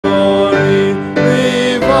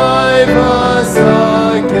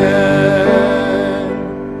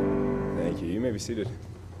seated.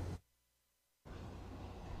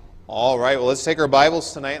 All right, well, let's take our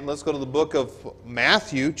Bibles tonight and let's go to the book of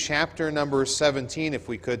Matthew, chapter number 17, if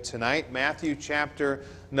we could tonight. Matthew, chapter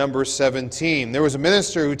number 17. There was a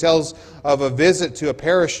minister who tells of a visit to a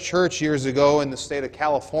parish church years ago in the state of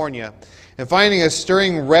California, and finding a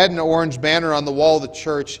stirring red and orange banner on the wall of the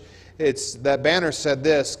church. That banner said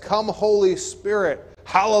this: "Come, Holy Spirit,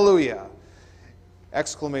 hallelujah!"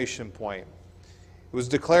 Exclamation point. It was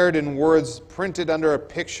declared in words printed under a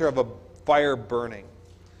picture of a fire burning.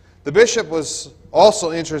 The bishop was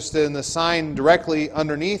also interested in the sign directly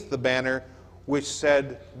underneath the banner, which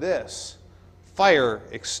said this: "Fire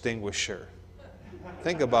extinguisher."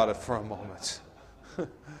 Think about it for a moment.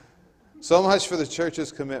 So much for the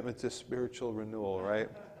church's commitment to spiritual renewal, right?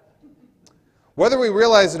 Whether we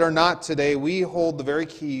realize it or not today, we hold the very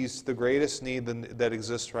keys to the greatest need that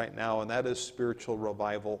exists right now, and that is spiritual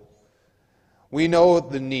revival. We know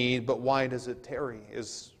the need, but why does it tarry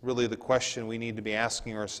is really the question we need to be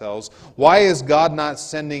asking ourselves. Why is God not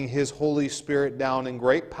sending His Holy Spirit down in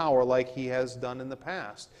great power like He has done in the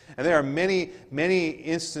past? And there are many, many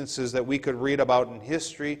instances that we could read about in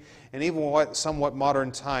history and even somewhat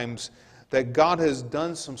modern times that God has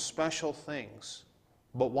done some special things.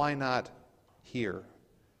 But why not here?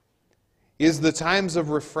 Is the times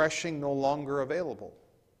of refreshing no longer available?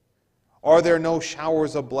 Are there no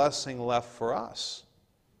showers of blessing left for us?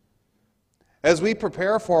 As we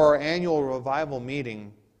prepare for our annual revival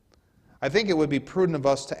meeting, I think it would be prudent of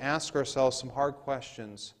us to ask ourselves some hard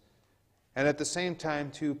questions and at the same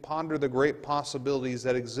time to ponder the great possibilities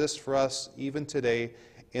that exist for us even today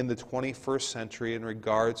in the 21st century in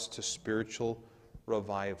regards to spiritual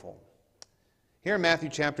revival. Here in Matthew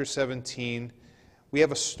chapter 17, we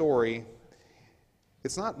have a story.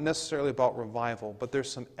 It's not necessarily about revival, but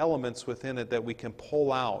there's some elements within it that we can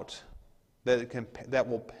pull out that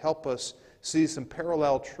will help us see some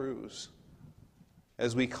parallel truths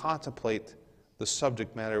as we contemplate the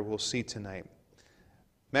subject matter we'll see tonight.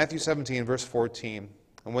 Matthew 17, verse 14.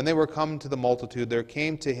 "And when they were come to the multitude, there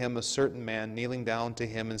came to him a certain man, kneeling down to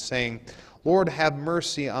him, and saying, Lord, have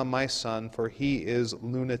mercy on my son, for he is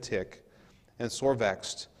lunatic, and sore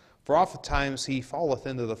vexed. For oftentimes he falleth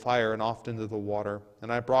into the fire, and oft into the water.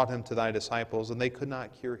 And I brought him to thy disciples, and they could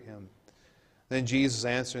not cure him. Then Jesus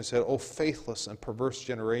answered and said, O faithless and perverse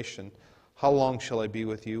generation, how long shall I be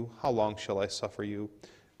with you? How long shall I suffer you?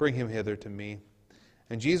 Bring him hither to me.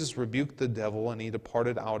 And Jesus rebuked the devil, and he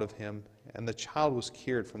departed out of him, and the child was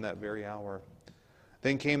cured from that very hour.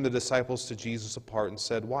 Then came the disciples to Jesus apart, and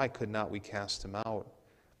said, Why could not we cast him out?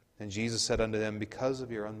 And Jesus said unto them, Because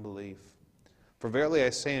of your unbelief. For verily I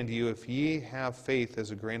say unto you, if ye have faith as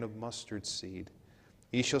a grain of mustard seed,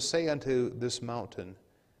 ye shall say unto this mountain,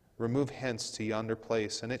 Remove hence to yonder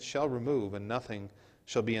place, and it shall remove, and nothing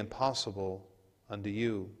shall be impossible unto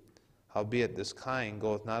you. Howbeit this kind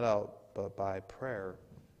goeth not out but by prayer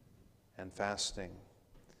and fasting."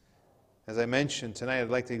 As I mentioned tonight, I'd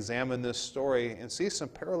like to examine this story and see some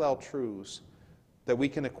parallel truths that we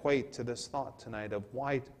can equate to this thought tonight of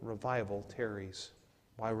why revival tarries.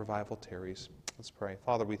 Why revival tarries. Let's pray.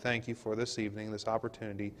 Father, we thank you for this evening, this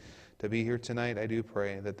opportunity to be here tonight. I do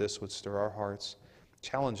pray that this would stir our hearts,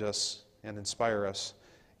 challenge us, and inspire us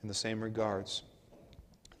in the same regards.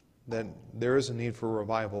 That there is a need for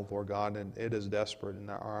revival, Lord God, and it is desperate in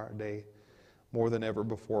our day, more than ever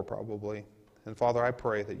before probably. And Father, I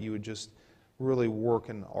pray that you would just really work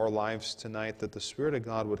in our lives tonight, that the Spirit of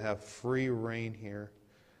God would have free reign here,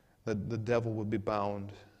 that the devil would be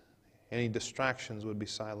bound, any distractions would be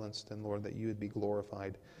silenced, and Lord, that you would be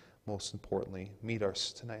glorified most importantly. Meet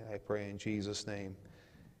us tonight, I pray, in Jesus' name.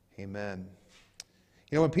 Amen.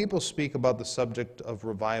 You know, when people speak about the subject of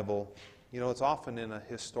revival, it's often in a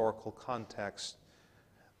historical context.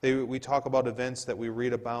 We talk about events that we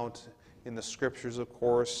read about in the Scriptures, of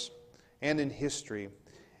course, and in history.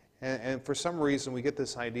 And for some reason, we get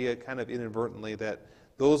this idea kind of inadvertently that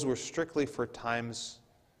those were strictly for times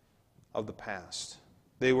of the past.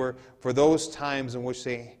 They were for those times in which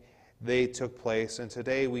they took place, and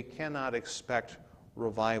today we cannot expect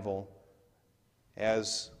revival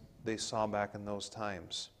as they saw back in those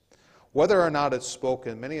times. Whether or not it's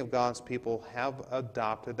spoken, many of God's people have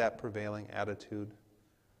adopted that prevailing attitude.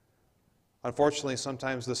 Unfortunately,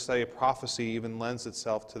 sometimes the study of prophecy even lends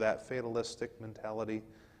itself to that fatalistic mentality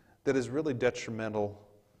that is really detrimental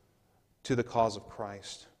to the cause of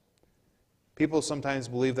Christ. People sometimes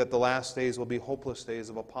believe that the last days will be hopeless days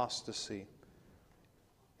of apostasy,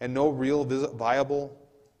 and no real viable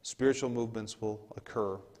spiritual movements will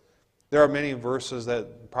occur. There are many verses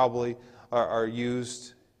that probably are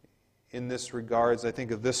used in this regards. I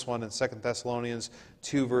think of this one in 2 Thessalonians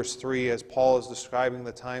 2, verse 3, as Paul is describing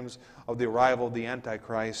the times of the arrival of the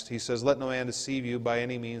Antichrist. He says, "Let no man deceive you by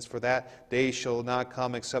any means, for that day shall not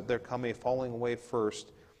come except there come a falling away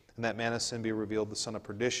first, and that man of sin be revealed, the son of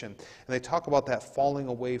perdition." And they talk about that falling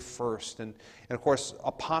away first. And of course,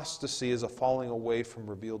 apostasy is a falling away from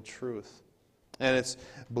revealed truth. And it's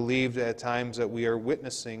believed at times that we are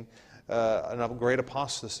witnessing a great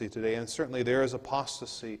apostasy today. And certainly there is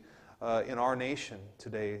apostasy in our nation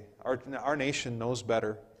today. Our nation knows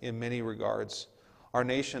better in many regards. Our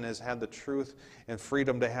nation has had the truth and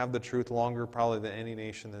freedom to have the truth longer probably than any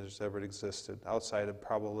nation that has ever existed, outside of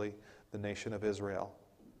probably the nation of Israel.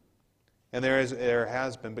 And there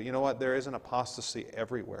has been, but you know what? There is an apostasy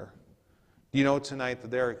everywhere. Do you know tonight that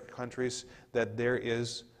there are countries that there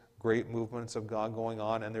is great movements of God going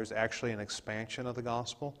on, and there's actually an expansion of the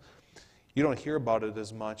gospel? You don't hear about it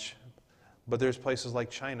as much, but there's places like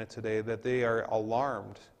China today that they are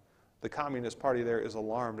alarmed. The Communist Party there is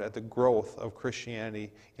alarmed at the growth of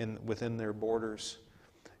Christianity within their borders.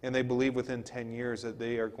 And they believe within 10 years that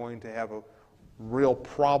they are going to have a real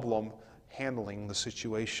problem handling the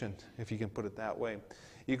situation, if you can put it that way.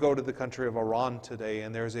 You go to the country of Iran today,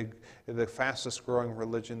 and there's the fastest growing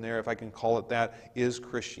religion there, if I can call it that, is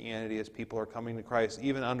Christianity, as people are coming to Christ,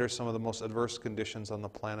 even under some of the most adverse conditions on the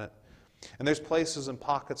planet. And there's places and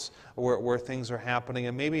pockets where things are happening,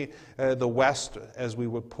 and maybe the West, as we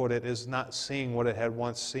would put it, is not seeing what it had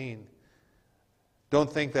once seen. Don't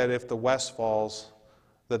think that if the West falls,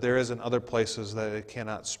 that there isn't other places that it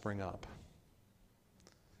cannot spring up.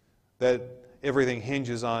 That everything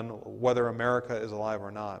hinges on whether America is alive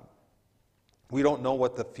or not. We don't know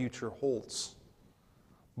what the future holds.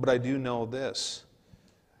 But I do know this.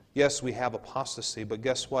 Yes, we have apostasy, but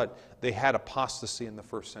guess what? They had apostasy in the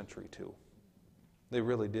first century too. They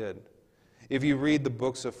really did. If you read the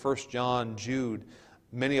books of 1 John, Jude,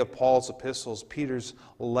 many of Paul's epistles, Peter's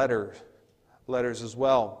letters as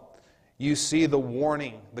well, you see the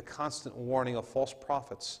warning, the constant warning of false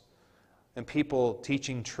prophets and people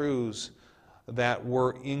teaching truths that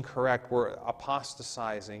were incorrect, were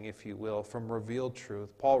apostatizing, if you will, from revealed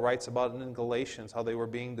truth. Paul writes about it in Galatians, how they were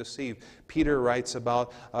being deceived. Peter writes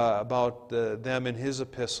about them in his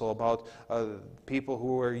epistle, about people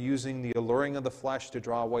who were using the alluring of the flesh to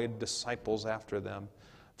draw away disciples after them.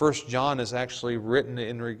 1 John is actually written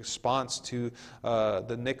in response to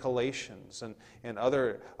the Nicolaitans and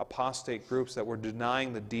other apostate groups that were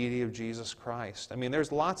denying the deity of Jesus Christ. I mean,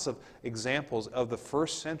 there's lots of examples of the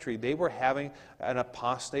first century. They were having an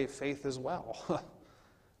apostate faith as well.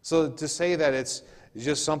 So to say that it's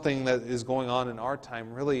just something that is going on in our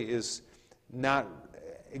time really is not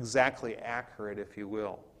exactly accurate, if you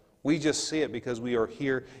will. We just see it because we are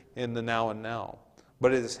here in the now and now.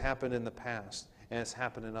 But it has happened in the past. And it's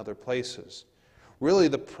happened in other places. Really,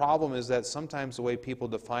 the problem is that sometimes the way people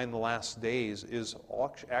define the last days is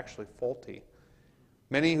actually faulty.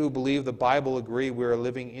 Many who believe the Bible agree we are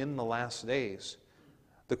living in the last days.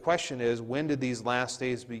 The question is, when did these last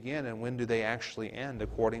days begin and when do they actually end,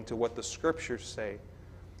 according to what the Scriptures say?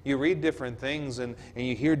 You read different things and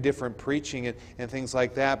you hear different preaching and things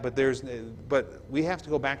like that, but we have to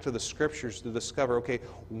go back to the Scriptures to discover, okay,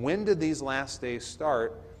 when did these last days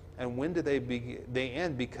start? And when do they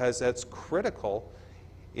end? Because that's critical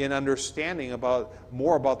in understanding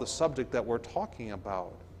more about the subject that we're talking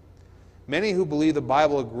about. Many who believe the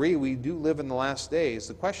Bible agree we do live in the last days.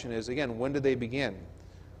 The question is, again, when do they begin?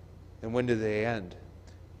 And when do they end?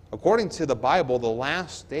 According to the Bible, the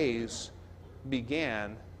last days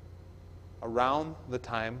began around the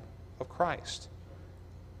time of Christ.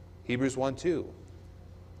 Hebrews 1:2.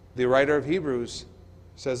 The writer of Hebrews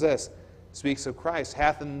says this, speaks of Christ,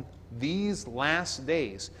 hath in these last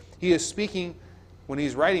days. He is speaking, when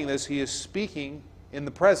he's writing this, he is speaking in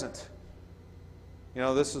the present. You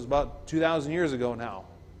know, this is about 2,000 years ago now.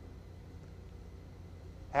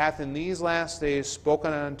 Hath in these last days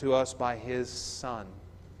spoken unto us by his Son,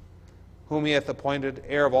 whom he hath appointed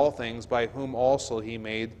heir of all things, by whom also he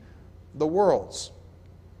made the worlds.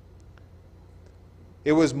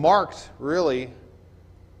 It was marked, really,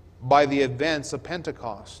 by the events of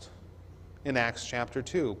Pentecost in Acts chapter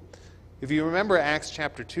 2. If you remember Acts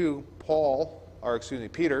chapter 2,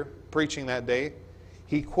 Peter, preaching that day,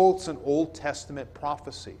 he quotes an Old Testament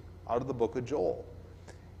prophecy out of the book of Joel.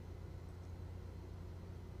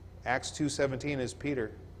 Acts 2:17 is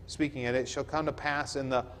Peter speaking, and it shall come to pass in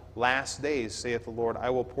the last days, saith the Lord, I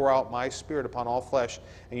will pour out my Spirit upon all flesh,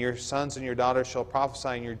 and your sons and your daughters shall prophesy,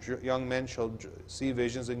 and your young men shall see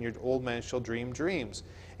visions, and your old men shall dream dreams.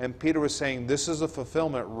 And Peter was saying, this is a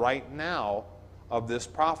fulfillment right now of this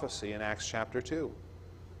prophecy in Acts chapter 2.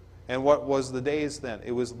 And what was the days then?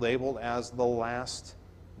 It was labeled as the last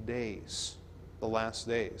days. The last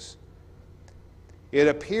days. It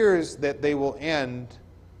appears that they will end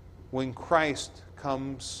when Christ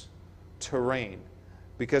comes to reign.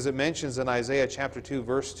 Because it mentions in Isaiah chapter 2,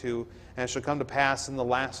 verse 2, "And it shall come to pass in the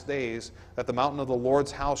last days that the mountain of the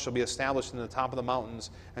Lord's house shall be established in the top of the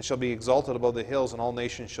mountains, and shall be exalted above the hills, and all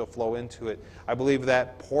nations shall flow into it." I believe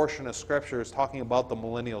that portion of Scripture is talking about the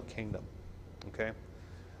millennial kingdom. Okay?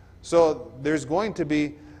 So there's going to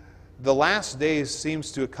be, the last days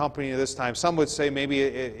seems to accompany this time. Some would say maybe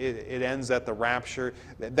it ends at the rapture.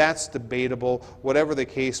 That's debatable. Whatever the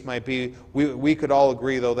case might be, we could all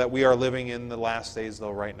agree, though, that we are living in the last days,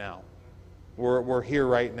 though, right now. We're here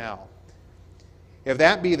right now. If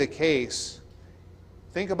that be the case,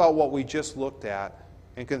 think about what we just looked at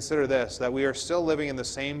and consider this, that we are still living in the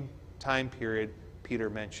same time period Peter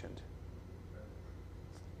mentioned.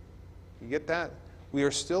 You get that? We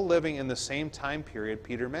are still living in the same time period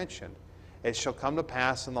Peter mentioned. It shall come to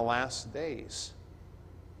pass in the last days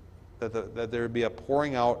that there be a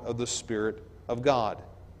pouring out of the Spirit of God.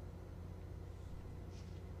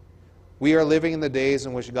 We are living in the days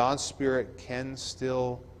in which God's Spirit can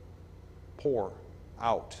still pour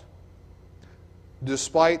out,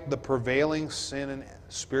 despite the prevailing sin and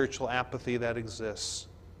spiritual apathy that exists.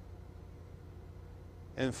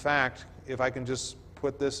 In fact, if I can just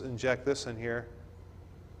inject this in here,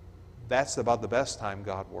 that's about the best time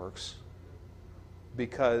God works.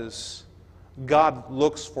 Because God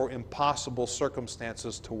looks for impossible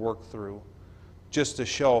circumstances to work through, just to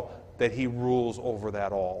show that He rules over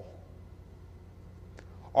that all.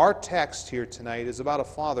 Our text here tonight is about a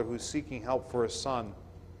father who's seeking help for his son,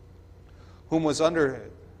 whom was under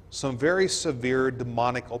some very severe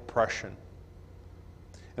demonic oppression.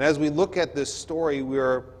 And as we look at this story,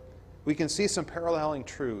 we can see some paralleling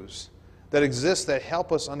truths that exist that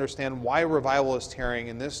help us understand why revival is tarrying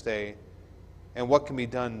in this day and what can be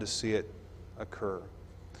done to see it occur.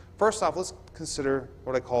 First off, let's consider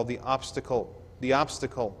what I call the obstacle. The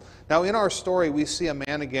obstacle. Now, in our story, we see a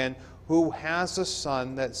man again who has a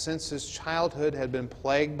son that since his childhood had been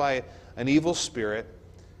plagued by an evil spirit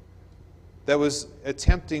that was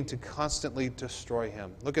attempting to constantly destroy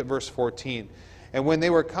him. Look at verse 14. "And when they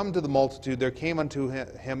were come to the multitude, there came unto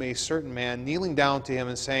him a certain man, kneeling down to him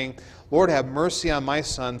and saying, Lord, have mercy on my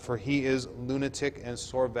son, for he is lunatic and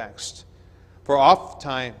sore vexed. For oft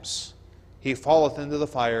times he falleth into the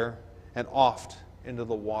fire, and oft into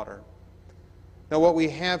the water." Now what we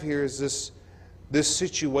have here is this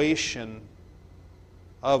situation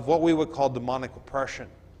of what we would call demonic oppression.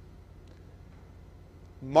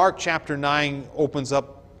 Mark chapter 9 opens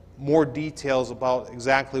up more details about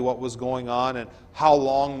exactly what was going on and how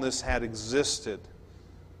long this had existed.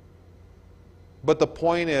 But the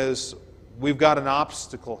point is, we've got an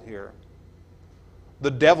obstacle here.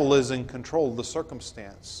 The devil is in control of the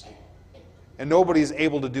circumstance, and nobody's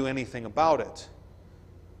able to do anything about it.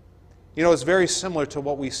 You know, it's very similar to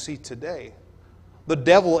what we see today. The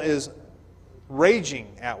devil is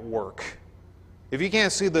raging at work. If you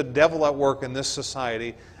can't see the devil at work in this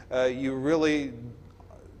society, you really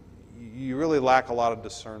lack a lot of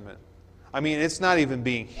discernment. I mean, it's not even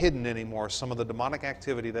being hidden anymore, some of the demonic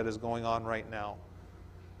activity that is going on right now.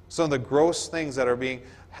 Some of the gross things that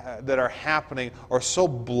are happening are so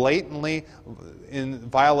blatantly in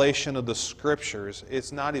violation of the Scriptures,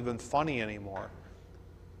 it's not even funny anymore.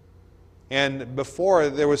 And before,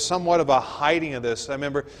 there was somewhat of a hiding of this. I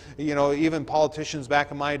remember, even politicians back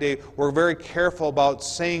in my day were very careful about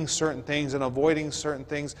saying certain things and avoiding certain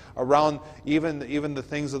things around even the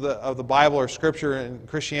things of the Bible or Scripture and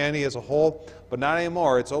Christianity as a whole. But not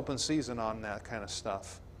anymore. It's open season on that kind of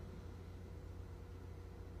stuff.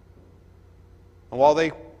 And while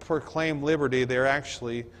they proclaim liberty, they're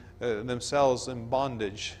actually themselves in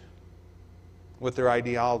bondage with their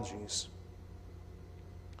ideologies.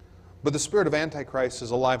 But the spirit of Antichrist is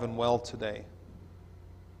alive and well today.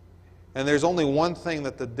 And there's only one thing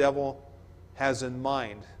that the devil has in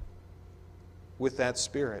mind with that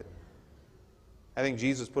spirit. I think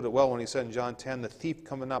Jesus put it well when he said in John 10, "The thief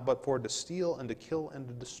cometh not but for to steal and to kill and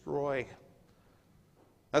to destroy."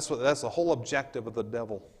 That's the whole objective of the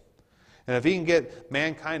devil. And if he can get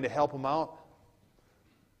mankind to help him out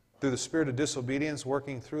through the spirit of disobedience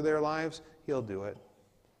working through their lives, he'll do it.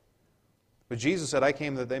 But Jesus said, "I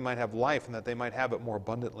came that they might have life and that they might have it more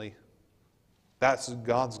abundantly." That's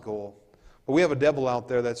God's goal. But we have a devil out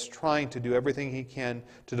there that's trying to do everything he can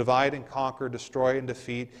to divide and conquer, destroy and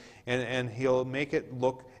defeat, and he'll make it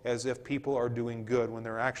look as if people are doing good when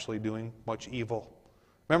they're actually doing much evil.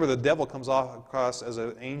 Remember, the devil comes across as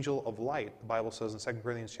an angel of light, the Bible says in 2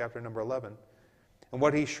 Corinthians chapter number 11. And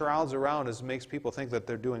what he shrouds around is makes people think that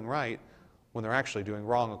they're doing right when they're actually doing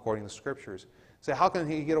wrong according to the Scriptures. Say, how can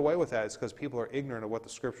he get away with that? It's because people are ignorant of what the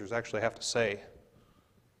Scriptures actually have to say.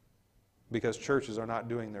 Because churches are not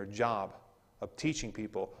doing their job of teaching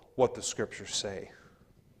people what the Scriptures say.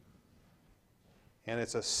 And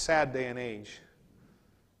it's a sad day and age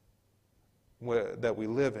that we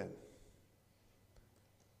live in.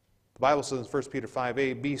 The Bible says in 1 Peter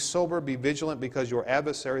 5:8, "Be sober, be vigilant, because your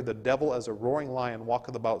adversary, the devil, as a roaring lion,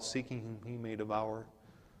 walketh about seeking whom he may devour."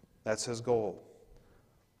 That's his goal.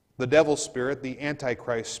 The devil's spirit, the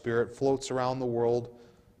Antichrist spirit, floats around the world,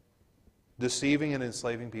 deceiving and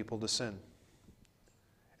enslaving people to sin.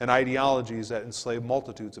 And ideologies that enslave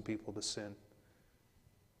multitudes of people to sin.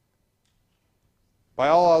 By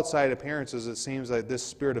all outside appearances, it seems that this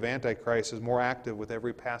spirit of Antichrist is more active with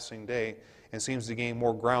every passing day and seems to gain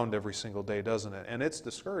more ground every single day, doesn't it? And it's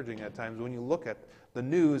discouraging at times when you look at the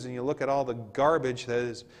news and you look at all the garbage that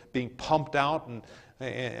is being pumped out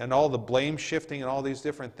and all the blame shifting and all these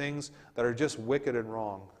different things that are just wicked and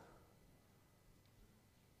wrong.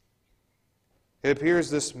 It appears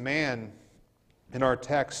this man in our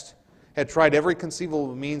text had tried every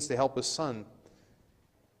conceivable means to help his son.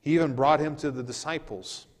 He even brought him to the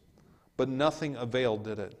disciples, but nothing availed,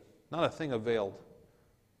 did it? Not a thing availed.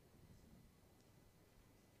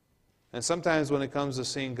 And sometimes when it comes to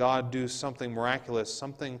seeing God do something miraculous,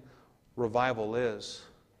 something revival is,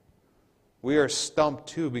 we are stumped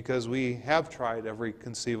too because we have tried every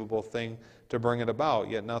conceivable thing to bring it about,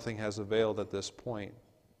 yet nothing has availed at this point.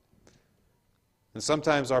 And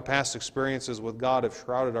sometimes our past experiences with God have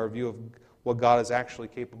shrouded our view of what God is actually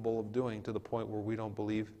capable of doing to the point where we don't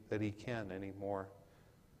believe that He can anymore.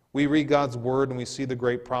 We read God's Word and we see the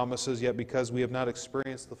great promises, yet because we have not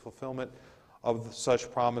experienced the fulfillment of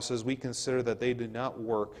such promises, we consider that they do not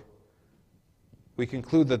work. We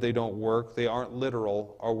conclude that they don't work, they aren't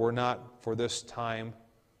literal, or were not for this time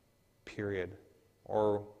period,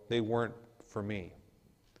 or they weren't for me.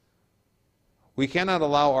 We cannot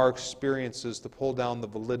allow our experiences to pull down the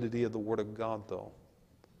validity of the Word of God, though.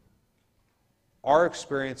 Our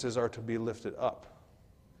experiences are to be lifted up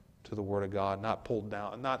to the Word of God, not pulled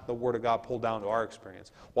down, not the Word of God pulled down to our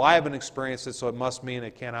experience. Well, I haven't experienced it, so it must mean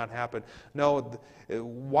it cannot happen. No,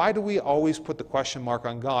 why do we always put the question mark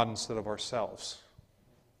on God instead of ourselves?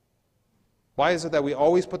 Why is it that we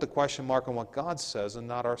always put the question mark on what God says and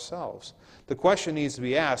not ourselves? The question needs to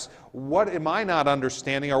be asked, what am I not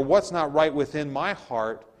understanding, or what's not right within my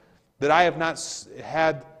heart that I have not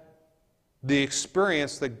had the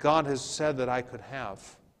experience that God has said that I could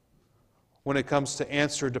have? When it comes to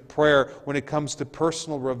answer to prayer, when it comes to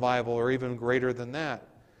personal revival, or even greater than that.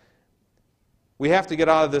 We have to get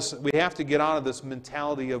out of this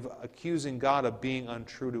mentality of accusing God of being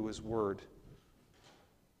untrue to His Word.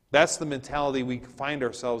 That's the mentality we find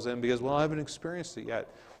ourselves in because, well, I haven't experienced it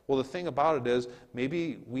yet. Well, the thing about it is,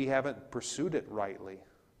 maybe we haven't pursued it rightly.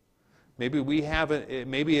 Maybe we haven't,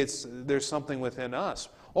 there's something within us.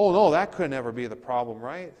 Oh, no, that could never be the problem,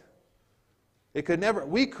 right?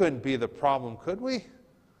 We couldn't be the problem, could we?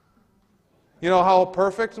 You know how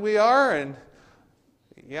perfect we are? And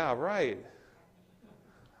yeah, right.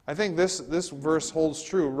 I think this verse holds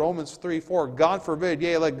true. Romans 3:4, God forbid,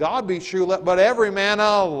 yea, let God be true, but every man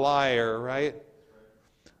a liar, right?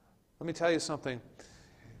 Let me tell you something.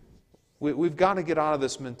 We've got to get out of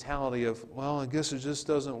this mentality of, well, I guess it just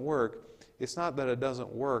doesn't work. It's not that it doesn't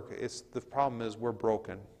work. The problem is we're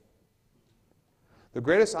broken. The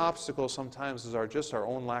greatest obstacle sometimes is just our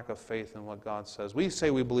own lack of faith in what God says. We say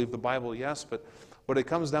we believe the Bible, yes, but what it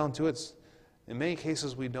comes down to, in many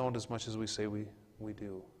cases we don't as much as we say we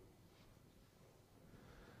do.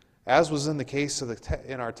 As was in the case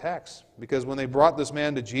in our text. Because when they brought this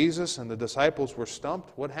man to Jesus and the disciples were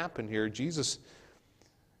stumped, what happened here? Jesus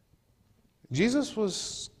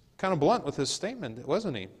was kind of blunt with his statement,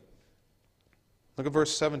 wasn't he? Look at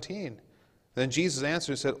verse 17. Then Jesus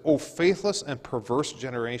answered and said, O faithless and perverse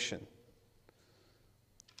generation.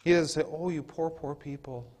 He doesn't say, oh, you poor, poor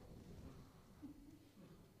people.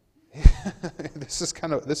 This is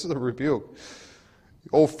a rebuke.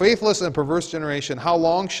 O faithless and perverse generation, how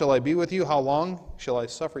long shall I be with you? How long shall I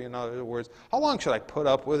suffer you? In other words, how long should I put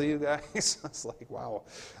up with you guys? It's like, wow.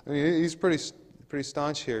 I mean, he's pretty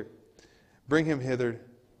staunch here. Bring him hither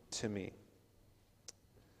to me.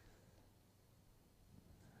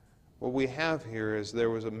 What we have here is there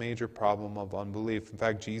was a major problem of unbelief. In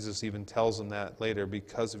fact, Jesus even tells them that later,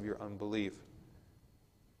 because of your unbelief.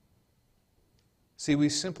 See, we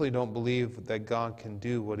simply don't believe that God can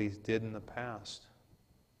do what He did in the past.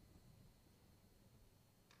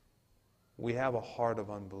 We have a heart of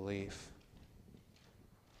unbelief.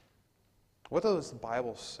 What does the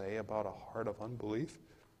Bible say about a heart of unbelief?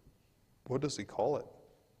 What does he call it?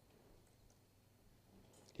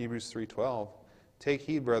 Hebrews 3:12. Take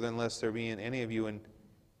heed, brethren, lest there be in any of you an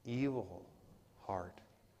evil heart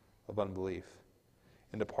of unbelief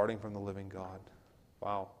in departing from the living God.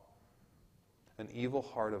 Wow. An evil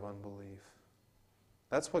heart of unbelief.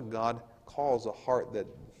 That's what God calls a heart that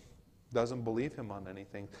doesn't believe him on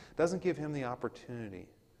anything, doesn't give him the opportunity.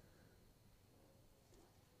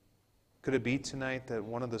 Could it be tonight that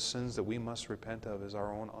one of the sins that we must repent of is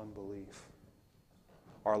our own unbelief?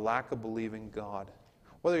 Our lack of believing God.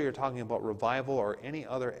 Whether you're talking about revival or any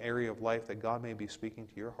other area of life that God may be speaking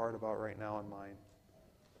to your heart about right now and mine.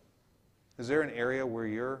 Is there an area where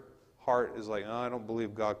your heart is like, oh, I don't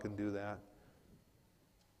believe God can do that?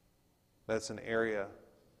 That's an area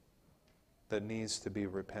that needs to be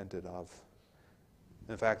repented of.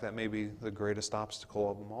 In fact, that may be the greatest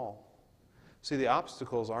obstacle of them all. See, the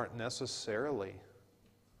obstacles aren't necessarily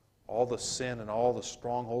all the sin and all the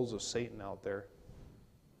strongholds of Satan out there.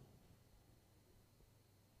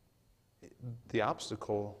 The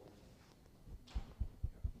obstacle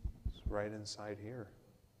is right inside here.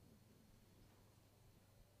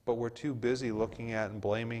 But we're too busy looking at and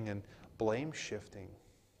blaming and blame shifting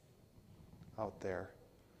out there.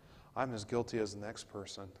 I'm as guilty as the next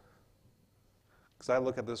person. Because I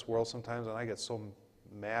look at this world sometimes and I get so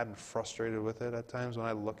mad and frustrated with it at times. When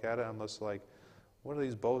I look at it, I'm just like, what are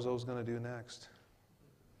these bozos going to do next?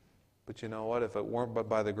 But you know what? If it weren't but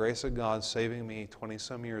by the grace of God saving me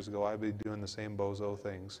 20-some years ago, I'd be doing the same bozo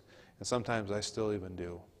things. And sometimes I still even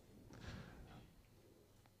do.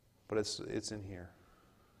 But it's in here.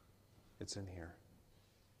 It's in here.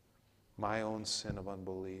 My own sin of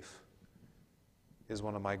unbelief is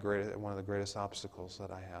one of the greatest obstacles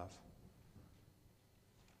that I have.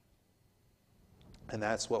 And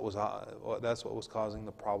that's what was causing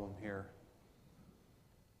the problem here.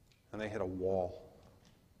 And they hit a wall.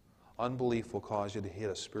 Unbelief will cause you to hit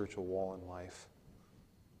a spiritual wall in life.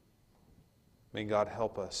 May God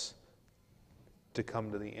help us to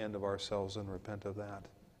come to the end of ourselves and repent of that.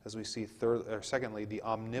 As we see, secondly, the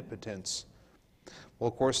omnipotence. Well,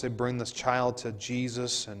 of course, they bring this child to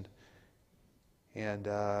Jesus, and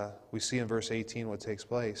we see in verse 18 what takes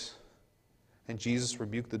place. And Jesus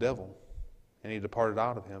rebuked the devil, and he departed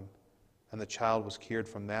out of him, and the child was cured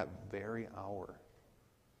from that very hour.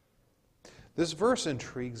 This verse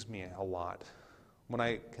intrigues me a lot when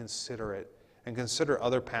I consider it and consider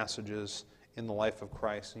other passages in the life of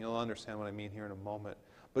Christ. And you'll understand what I mean here in a moment.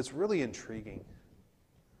 But it's really intriguing.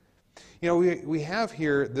 You know, we have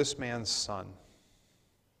here this man's son,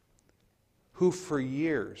 who for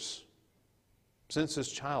years, since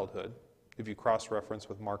his childhood, if you cross-reference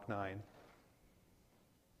with Mark 9,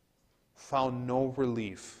 found no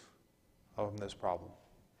relief of this problem.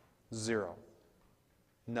 Zero.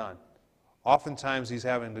 None. Oftentimes he's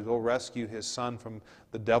having to go rescue his son from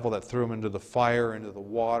the devil that threw him into the fire, into the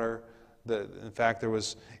water. In fact, there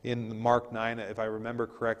was in Mark 9, if I remember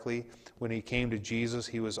correctly, when he came to Jesus,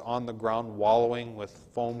 he was on the ground wallowing with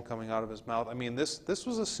foam coming out of his mouth. I mean, this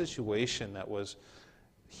was a situation that was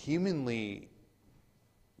humanly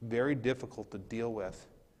very difficult to deal with.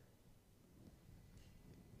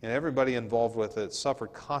 And everybody involved with it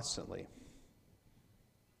suffered constantly.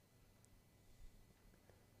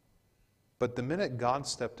 But the minute God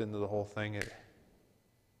stepped into the whole thing, it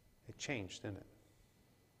changed, didn't it?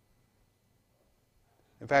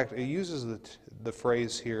 In fact, it uses the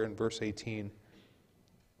phrase here in verse 18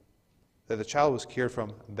 that the child was cured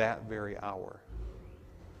from that very hour.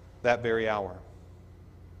 That very hour.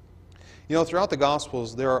 You know, throughout the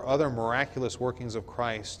Gospels, there are other miraculous workings of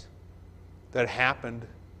Christ that happened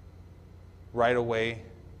right away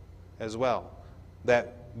as well.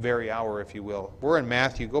 That very hour, if you will. We're in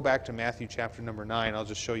Matthew. Go back to Matthew chapter number 9. I'll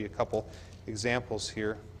just show you a couple examples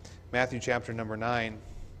here. Matthew chapter number 9.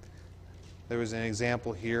 There was an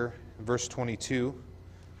example here in verse 22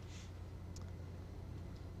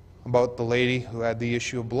 about the lady who had the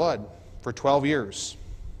issue of blood for 12 years.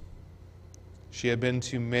 She had been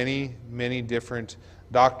to many, many different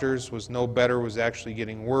doctors, was no better, was actually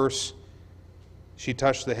getting worse. She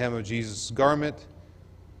touched the hem of Jesus' garment.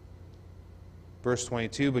 Verse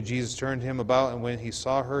 22, but Jesus turned him about, and when he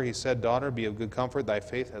saw her, he said, Daughter, be of good comfort, thy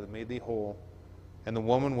faith hath made thee whole. And the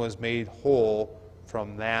woman was made whole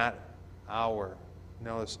from that hour.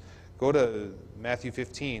 Notice, go to Matthew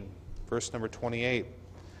 15, verse number 28.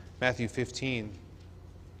 Matthew 15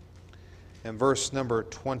 and verse number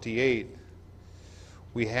 28.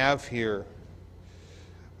 We have here,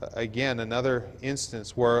 again, another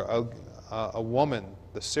instance where a woman,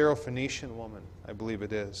 the Syrophoenician woman, I believe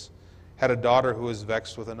it is, had a daughter who was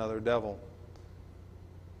vexed with another devil.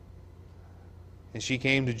 And she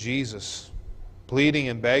came to Jesus, pleading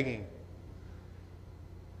and begging.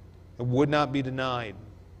 It would not be denied.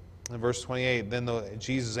 In verse 28, then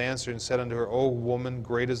Jesus answered and said unto her, O woman,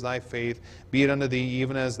 great is thy faith, be it unto thee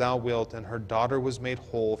even as thou wilt. And her daughter was made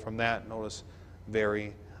whole from that, notice,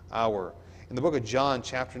 very hour. In the book of John,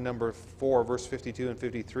 chapter number 4, verse 52 and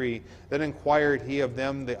 53, then inquired he of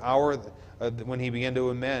them the hour when he began to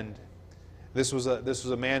amend. This was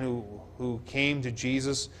a man who came to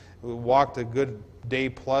Jesus, who walked a good day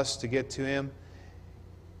plus to get to him,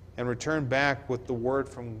 and returned back with the word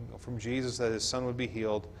from Jesus that his son would be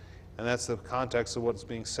healed. And that's the context of what's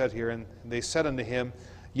being said here. And they said unto him,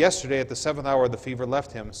 yesterday at the 7th hour the fever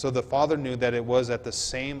left him. So the father knew that it was at the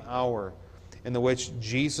same hour in the which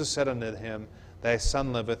Jesus said unto him, thy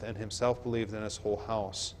son liveth, and himself believed in his whole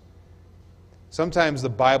house. Sometimes the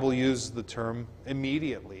Bible uses the term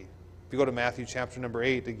immediately. If you go to Matthew chapter number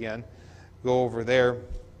 8 again, go over there.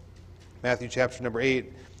 Matthew chapter number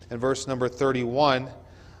 8 and verse number 31,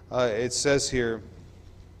 it says here,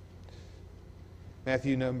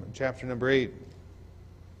 chapter number 8.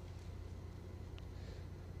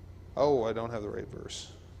 Oh, I don't have the right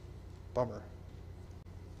verse. Bummer.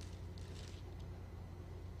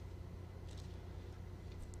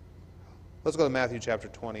 Let's go to Matthew chapter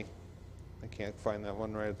 20. I can't find that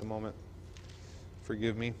one right at the moment.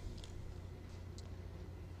 Forgive me.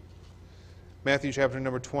 Matthew chapter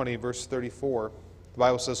number 20, verse 34. The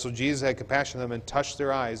Bible says, so Jesus had compassion on them and touched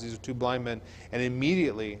their eyes. These are two blind men. And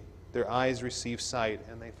immediately their eyes received sight,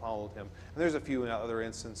 and they followed him. And there's a few other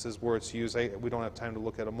instances where it's used. We don't have time to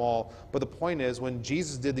look at them all. But the point is, when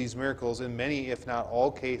Jesus did these miracles, in many, if not all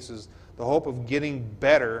cases, the hope of getting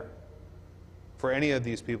better for any of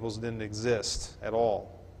these peoples didn't exist at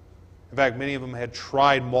all. In fact, many of them had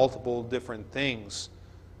tried multiple different things,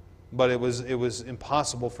 but it was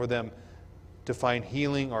impossible for them to find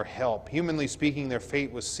healing or help. Humanly speaking, their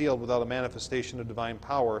fate was sealed without a manifestation of divine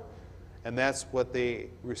power, and that's what they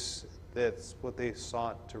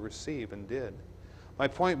sought to receive and did. My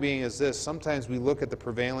point being is this: sometimes we look at the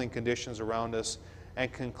prevailing conditions around us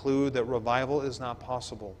and conclude that revival is not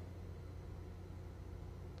possible.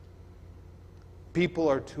 People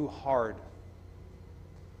are too hard.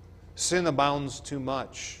 Sin abounds too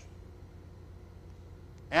much.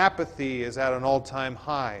 Apathy is at an all-time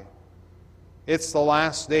high. It's the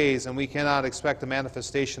last days, and we cannot expect a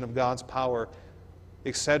manifestation of God's power,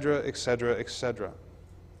 etc., etc., etc.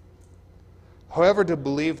 However, to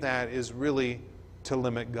believe that is really to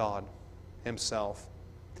limit God himself.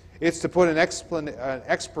 It's to put an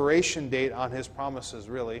expiration date on his promises,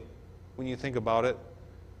 really, when you think about it.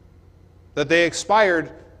 That they expired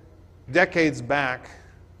decades back,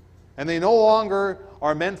 and they no longer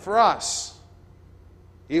are meant for us,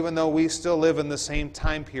 even though we still live in the same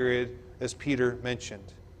time period as Peter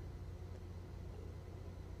mentioned.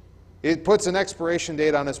 It puts an expiration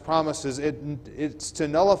date on his promises. It's to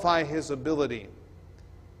nullify his ability.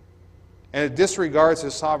 And it disregards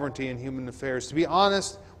his sovereignty in human affairs. To be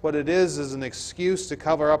honest, what it is an excuse to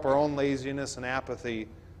cover up our own laziness and apathy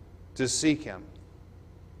to seek him,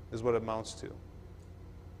 is what it amounts to.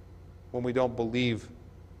 When we don't believe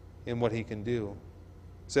in what he can do.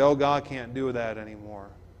 Say, oh, God can't do that anymore.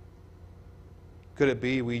 Could it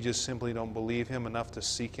be we just simply don't believe him enough to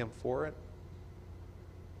seek him for it?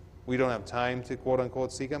 We don't have time to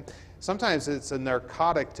quote-unquote seek him. Sometimes it's a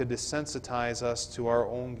narcotic to desensitize us to our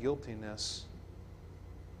own guiltiness.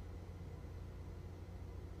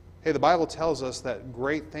 Hey, the Bible tells us that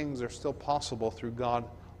great things are still possible through God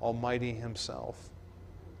Almighty himself.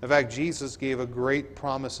 In fact, Jesus gave a great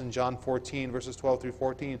promise in John 14, verses 12 through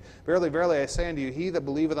 14. Verily, verily, I say unto you, he that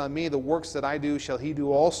believeth on me, the works that I do shall he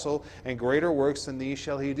do also, and greater works than these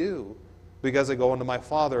shall he do, because I go unto my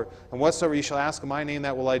Father. And whatsoever ye shall ask in my name,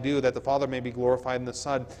 that will I do, that the Father may be glorified in the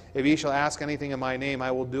Son. If ye shall ask anything in my name, I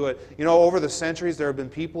will do it. You know, over the centuries, there have been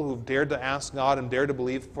people who've dared to ask God and dared to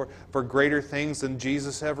believe for greater things than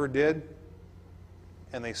Jesus ever did.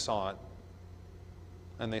 And they saw it.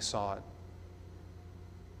 And they saw it.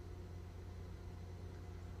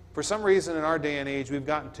 For some reason in our day and age, we've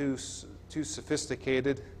gotten too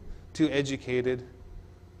sophisticated, too educated,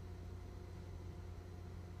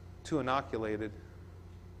 too inoculated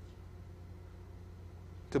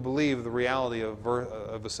to believe the reality of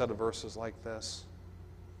a set of verses like this.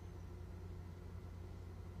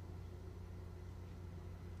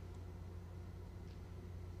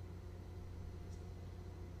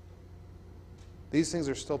 These things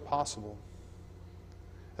are still possible.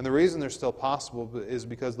 And the reason they're still possible is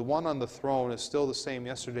because the one on the throne is still the same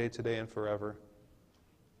yesterday, today, and forever.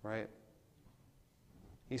 Right?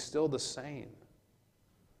 He's still the same.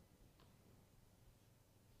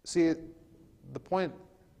 See, the point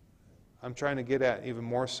I'm trying to get at even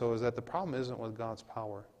more so is that the problem isn't with God's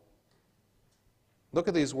power. Look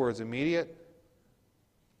at these words, immediate,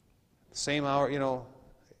 same hour,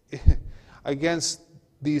 against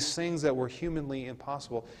these things that were humanly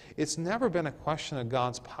impossible. It's never been a question of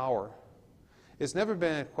God's power. It's never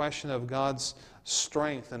been a question of God's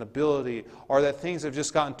strength and ability, or that things have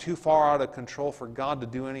just gotten too far out of control for God to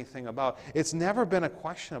do anything about. It's never been a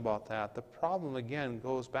question about that. The problem, again,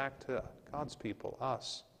 goes back to God's people,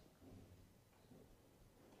 us.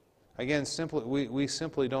 Again, we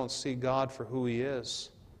simply don't see God for who He is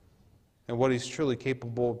and what He's truly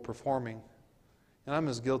capable of performing. And I'm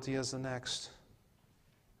as guilty as the next.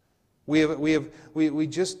 We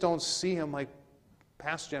just don't see Him like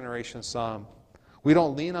past generations saw Him. We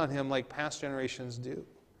don't lean on Him like past generations do.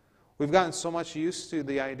 We've gotten so much used to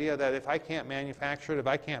the idea that if I can't manufacture it, if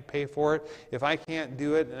I can't pay for it, if I can't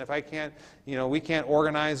do it, and if I can't, we can't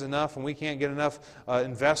organize enough and we can't get enough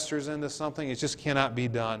investors into something, it just cannot be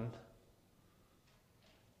done.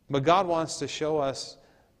 But God wants to show us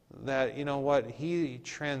that, He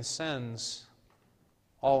transcends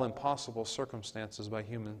all impossible circumstances by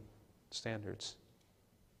human standards.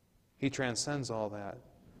 He transcends all that.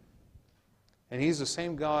 And He's the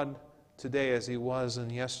same God today as He was in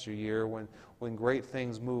yesteryear when great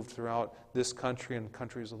things moved throughout this country and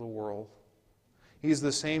countries of the world. He's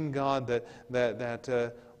the same God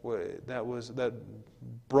that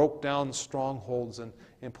broke down strongholds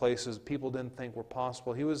in places people didn't think were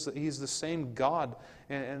possible. He's the same God.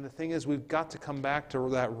 And the thing is, we've got to come back to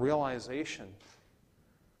that realization.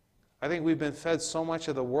 I think we've been fed so much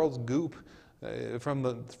of the world's goop from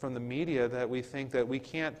the media that we think that we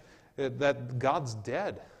can't, that God's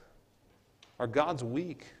dead or God's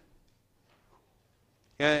weak.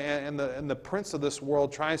 And the prince of this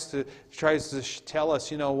world tries to tell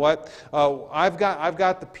us, I've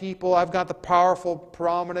got the people, I've got the powerful,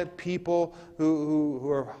 prominent people who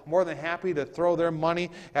are more than happy to throw their money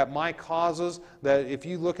at my causes, that if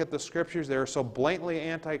you look at the Scriptures, they're so blatantly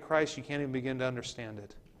anti-Christ you can't even begin to understand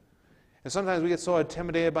it. And sometimes we get so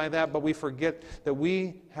intimidated by that, but we forget that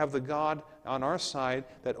we have the God on our side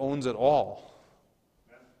that owns it all.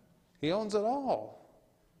 He owns it all.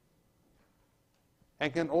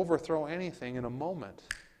 And can overthrow anything in a moment,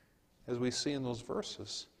 as we see in those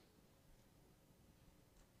verses.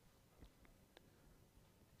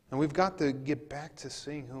 And we've got to get back to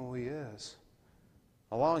seeing who He is.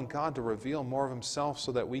 Allowing God to reveal more of Himself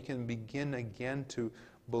so that we can begin again to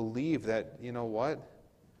believe that,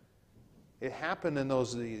 it happened in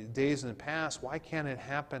those days in the past. Why can't it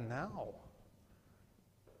happen now?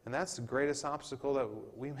 And that's the greatest obstacle that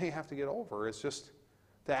we may have to get over. It's just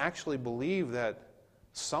to actually believe that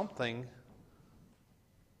something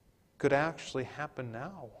could actually happen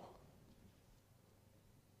now.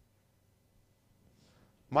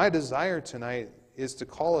 My desire tonight is to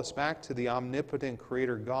call us back to the omnipotent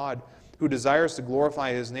Creator God who desires to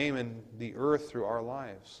glorify His name in the earth through our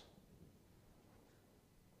lives.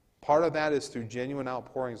 Part of that is through genuine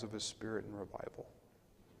outpourings of His Spirit and revival.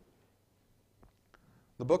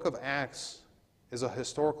 The book of Acts is a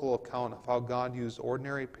historical account of how God used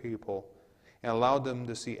ordinary people and allowed them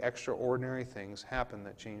to see extraordinary things happen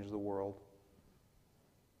that changed the world.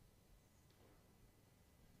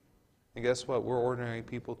 And guess what? We're ordinary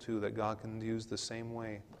people too that God can use the same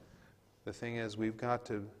way. The thing is, we've got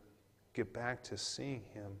to get back to seeing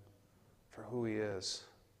Him for who He is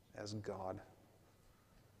as God.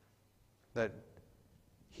 That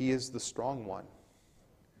He is the strong one.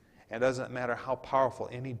 And it doesn't matter how powerful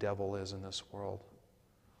any devil is in this world.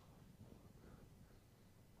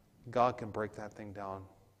 God can break that thing down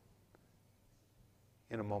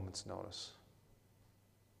in a moment's notice.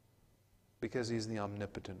 Because He's the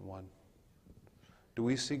omnipotent one. Do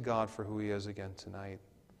we see God for who He is again tonight?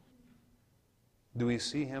 Do we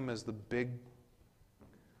see Him as the big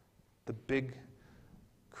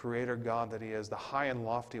Creator God that He is, the high and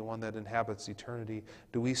lofty one that inhabits eternity?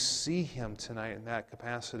 Do we see Him tonight in that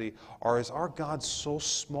capacity? Or is our God so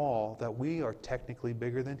small that we are technically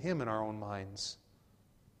bigger than Him in our own minds?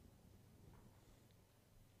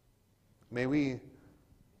 May we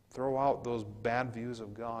throw out those bad views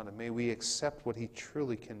of God, and may we accept what He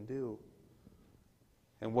truly can do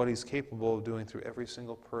and what He's capable of doing through every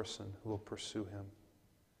single person who will pursue Him.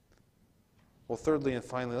 Well, thirdly and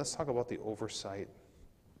finally, let's talk about the oversight.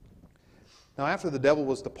 Now, after the devil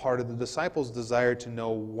was departed, the disciples desired to know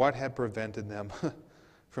what had prevented them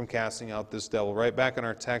from casting out this devil. Right back in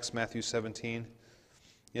our text, Matthew 17.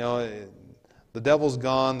 The devil's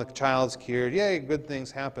gone, the child's cured. Yay, good things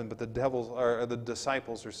happen. But the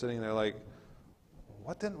disciples are sitting there like,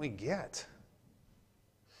 what didn't we get?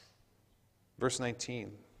 Verse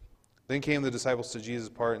 19. Then came the disciples to Jesus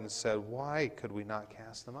apart and said, "Why could we not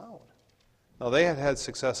cast them out?" Now they had had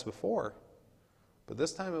success before, but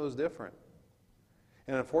this time it was different.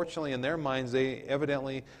 And unfortunately, in their minds, they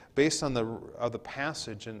evidently, based on the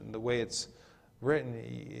passage and the way it's written,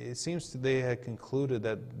 it seems they had concluded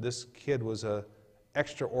that this kid was an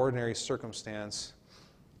extraordinary circumstance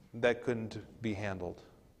that couldn't be handled.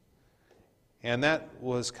 And that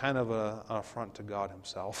was kind of an affront to God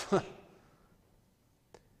himself.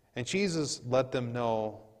 And Jesus let them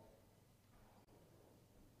know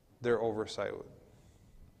their oversight.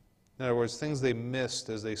 In other words, things they missed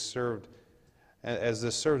as they served, as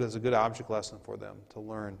this served as a good object lesson for them to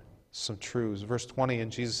learn some truths. Verse 20,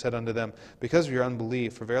 and Jesus said unto them, because of your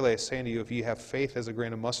unbelief, for verily I say unto you, if ye have faith as a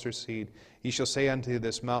grain of mustard seed, ye shall say unto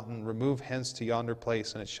this mountain, remove hence to yonder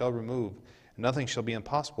place, and it shall remove, and nothing shall be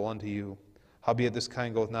impossible unto you. Howbeit this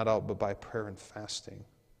kind goeth not out but by prayer and fasting.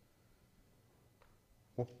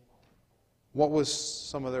 What was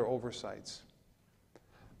some of their oversights?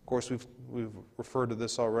 Of course, we've referred to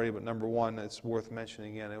this already, but number one, it's worth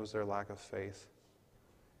mentioning again, it was their lack of faith.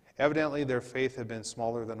 Evidently, their faith had been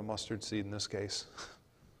smaller than a mustard seed in this case,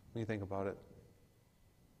 when you think about it.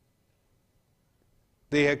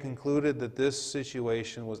 They had concluded that this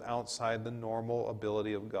situation was outside the normal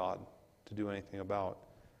ability of God to do anything about.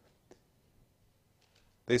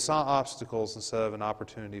 They saw obstacles instead of an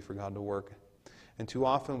opportunity for God to work. And too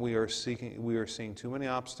often we are seeing too many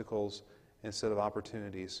obstacles instead of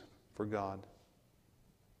opportunities for God.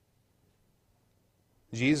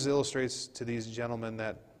 Jesus illustrates to these gentlemen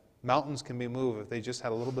that mountains can be moved if they just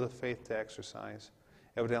had a little bit of faith to exercise.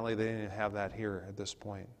 Evidently, they didn't have that here at this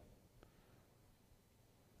point.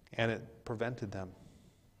 And it prevented them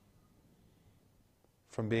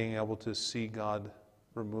from being able to see God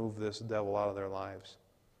remove this devil out of their lives,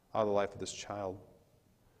 out of the life of this child.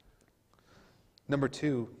 Number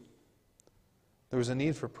two, there was a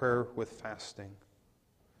need for prayer with fasting.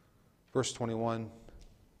 Verse 21,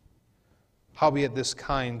 howbeit this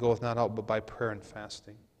kind goeth not out but by prayer and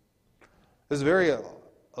fasting. This is very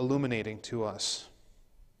illuminating to us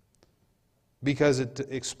because it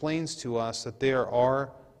explains to us that there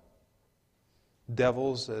are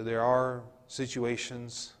devils, there are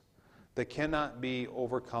situations that cannot be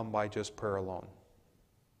overcome by just prayer alone.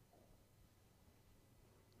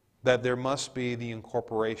 That there must be the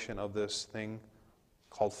incorporation of this thing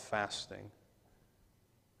called fasting.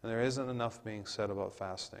 And there isn't enough being said about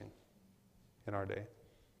fasting in our day.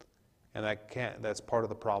 And that's part of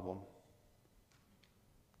the problem.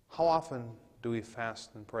 How often do we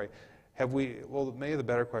fast and pray? Maybe the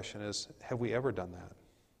better question is, have we ever done that?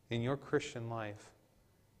 In your Christian life,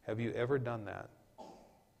 have you ever done that?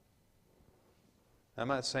 I'm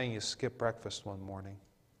not saying you skip breakfast one morning.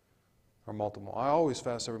 Or multiple. I always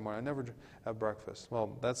fast every morning. I never have breakfast.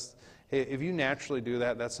 Well, if you naturally do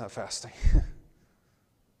that, that's not fasting.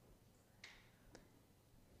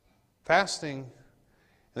 Fasting,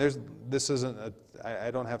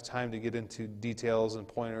 I don't have time to get into details and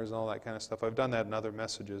pointers and all that kind of stuff. I've done that in other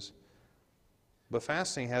messages. But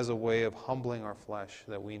fasting has a way of humbling our flesh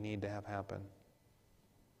that we need to have happen,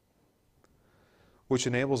 which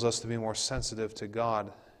enables us to be more sensitive to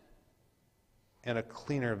God and a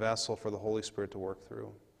cleaner vessel for the Holy Spirit to work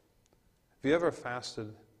through. If you ever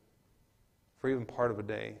fasted for even part of a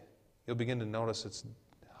day, you'll begin to notice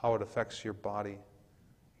how it affects your body,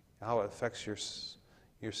 how it affects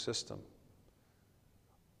your system,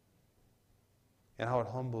 and how it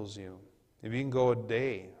humbles you. If you can go a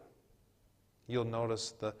day, you'll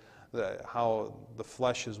notice how the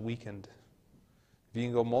flesh is weakened. If you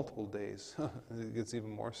can go multiple days, it gets even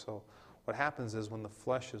more so. What happens is when the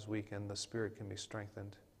flesh is weakened, the spirit can be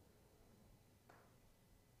strengthened.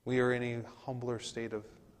 We are in a humbler state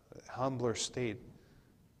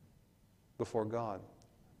before God.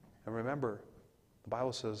 And remember, the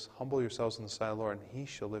Bible says, humble yourselves in the sight of the Lord, and He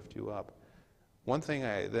shall lift you up. One thing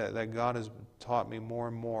that God has taught me more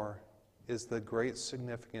and more is the great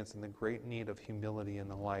significance and the great need of humility in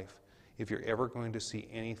the life if you're ever going to see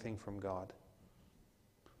anything from God.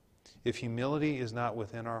 If humility is not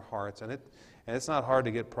within our hearts, and it's not hard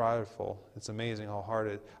to get prideful. It's amazing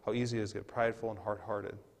how easy it is to get prideful and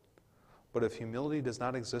hard-hearted. But if humility does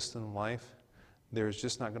not exist in life, there's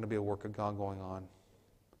just not going to be a work of God going on.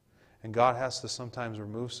 And God has to sometimes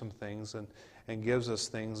remove some things and gives us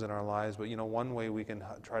things in our lives. But one way we can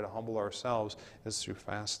try to humble ourselves is through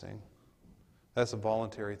fasting. That's a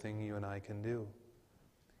voluntary thing you and I can do.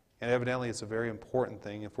 And evidently it's a very important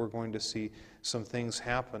thing if we're going to see some things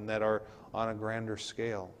happen that are on a grander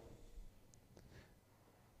scale.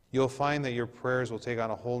 You'll find that your prayers will take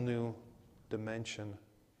on a whole new dimension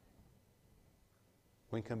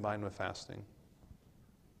when combined with fasting.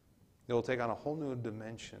 It will take on a whole new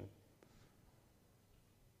dimension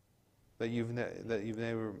that you've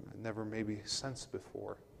never maybe sensed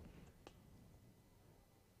before.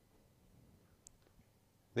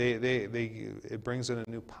 It brings in a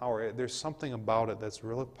new power. There's something about it that's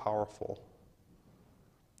really powerful.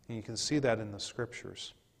 And you can see that in the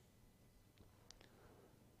Scriptures.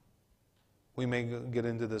 We may get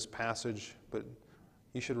into this passage, but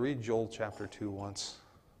you should read Joel chapter 2 once.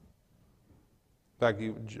 In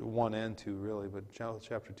fact, 1 and 2 really, but Joel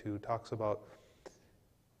chapter 2 talks about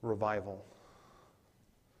revival.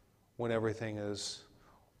 When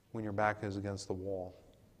when your back is against the wall.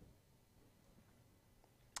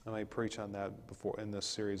 I might preach on that before in this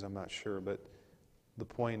series, I'm not sure, but the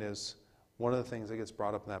point is, one of the things that gets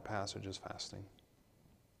brought up in that passage is fasting.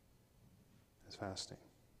 It's fasting.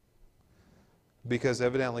 Because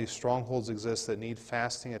evidently strongholds exist that need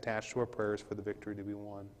fasting attached to our prayers for the victory to be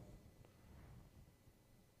won.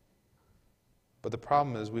 But the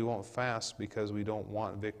problem is we won't fast because we don't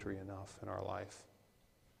want victory enough in our life.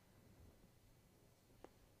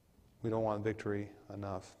 We don't want victory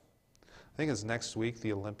enough. I think it's next week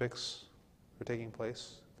the Olympics are taking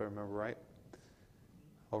place, if I remember right,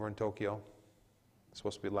 over in Tokyo. It's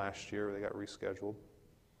supposed to be last year. They got rescheduled.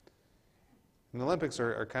 And the Olympics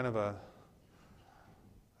are kind of I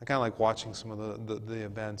kind of like watching some of the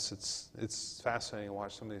events. It's fascinating to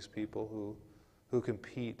watch some of these people who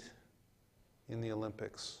compete in the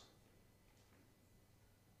Olympics.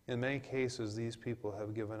 In many cases, these people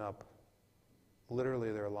have given up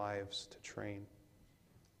literally their lives to train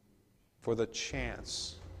for the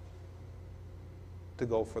chance to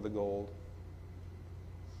go for the gold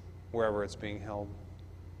wherever it's being held.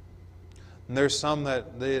 And there's some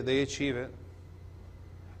that they achieve it,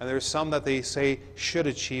 and there's some that they say should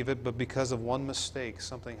achieve it, but because of one mistake,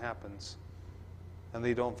 something happens, and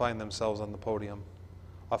they don't find themselves on the podium.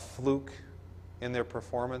 A fluke in their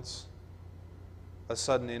performance, a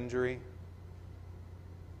sudden injury,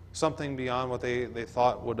 something beyond what they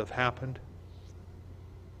thought would have happened.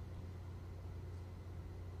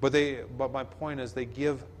 But my point is they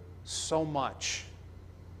give so much.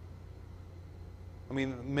 I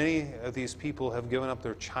mean, many of these people have given up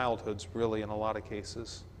their childhoods, really, in a lot of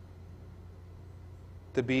cases,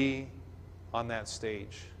 to be on that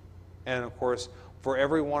stage. And of course, for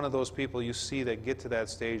every one of those people you see that get to that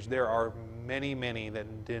stage, there are many, many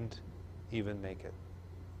that didn't even make it.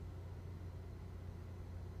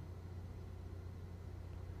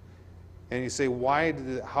 And you say,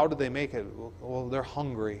 how did they make it? Well, they're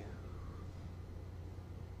hungry.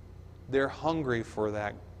 They're hungry for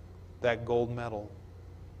that gold medal.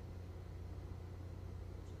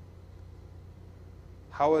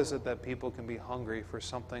 How is it that people can be hungry for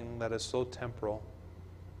something that is so temporal?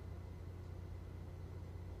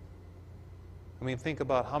 I mean, think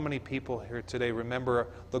about how many people here today remember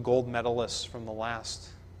the gold medalists from the last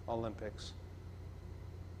Olympics.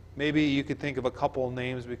 Maybe you could think of a couple of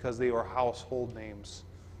names because they were household names.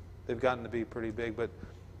 They've gotten to be pretty big, but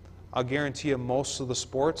I'll guarantee you most of the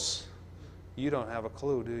sports, you don't have a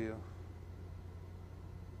clue, do you?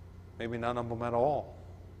 Maybe none of them at all.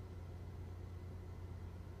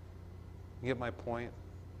 You get my point?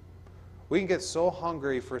 We can get so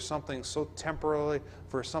hungry for something so temporarily,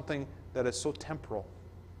 for something that is so temporal,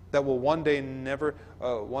 that will one day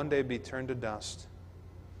be turned to dust.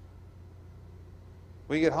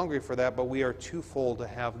 We get hungry for that, but we are too full to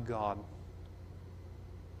have God.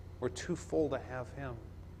 We're too full to have Him.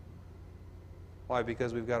 Why?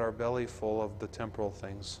 Because we've got our belly full of the temporal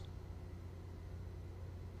things.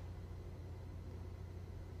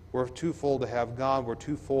 We're too full to have God. We're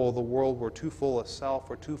too full of the world. We're too full of self.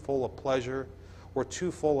 We're too full of pleasure. We're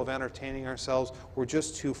too full of entertaining ourselves. We're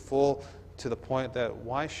just too full to the point that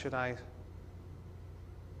why should I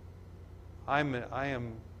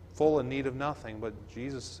am full in need of nothing. But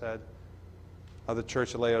Jesus said of the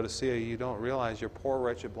church at Laodicea, you don't realize you're poor,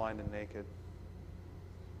 wretched, blind, and naked.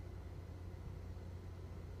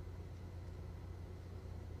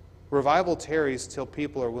 Revival tarries till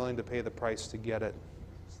people are willing to pay the price to get it.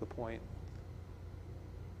 That's the point.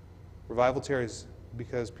 Revival tarries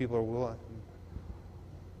because people are willing,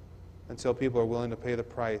 until people are willing to pay the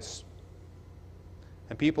price.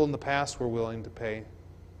 And people in the past were willing to pay.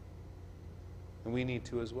 And we need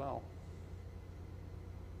to as well.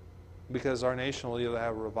 Because our nation will either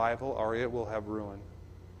have revival or it will have ruin.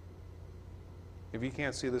 If you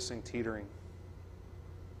can't see this thing teetering,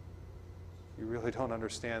 you really don't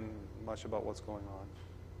understand much about what's going on.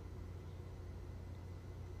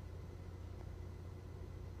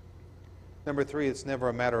 Number 3, it's never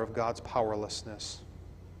a matter of God's powerlessness.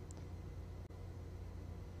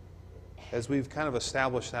 as we've kind of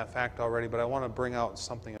established that fact already, but I want to bring out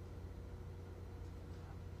something.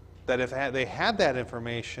 That if they had that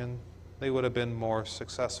information, they would have been more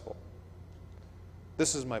successful.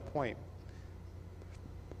 This is my point.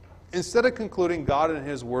 Instead of concluding God and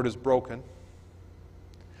His Word is broken,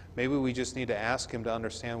 maybe we just need to ask Him to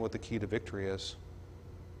understand what the key to victory is.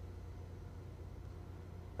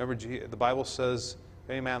 Remember, the Bible says, if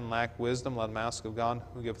any man lack wisdom, let him ask of God,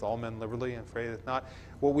 who giveth all men liberally and faileth not.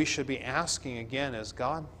 What we should be asking again is,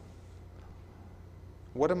 God,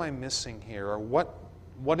 what am I missing here? Or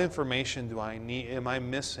what information am I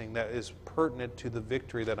missing that is pertinent to the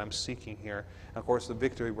victory that I'm seeking here? And of course, the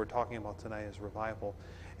victory we're talking about tonight is revival.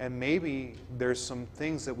 And maybe there's some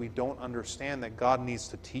things that we don't understand that God needs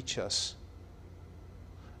to teach us.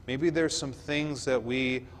 Maybe there's some things that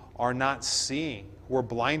we are not seeing, we're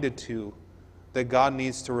blinded to, that God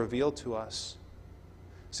needs to reveal to us.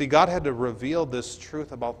 See, God had to reveal this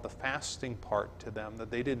truth about the fasting part to them that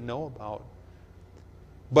they didn't know about.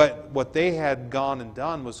 But what they had gone and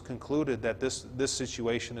done was concluded that this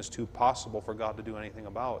situation is too possible for God to do anything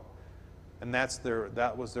about. And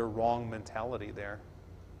that was their wrong mentality there.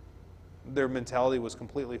 Their mentality was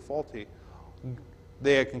completely faulty.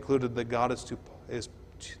 They had concluded that God is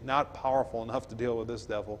not powerful enough to deal with this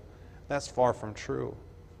devil. That's far from true.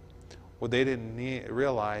 What they didn't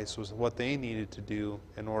realize was what they needed to do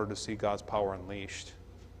in order to see God's power unleashed.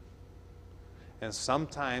 And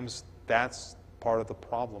sometimes that's part of the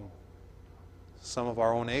problem. Some of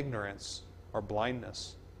our own ignorance or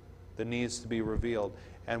blindness that needs to be revealed.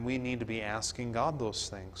 And we need to be asking God those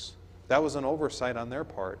things. That was an oversight on their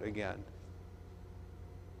part again.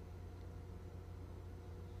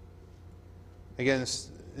 Again,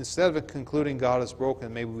 instead of concluding God is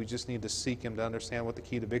broken, maybe we just need to seek Him to understand what the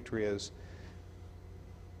key to victory is.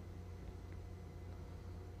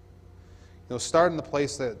 Start in the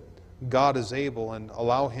place that God is able and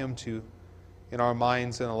allow Him to, in our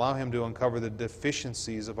minds, and allow Him to uncover the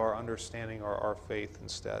deficiencies of our understanding or our faith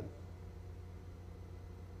instead.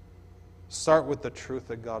 Start with the truth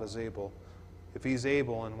that God is able. If He's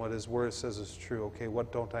able and what His Word says is true, okay,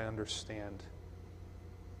 what don't I understand?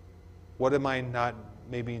 What am I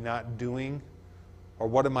maybe not doing? Or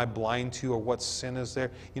what am I blind to? Or what sin is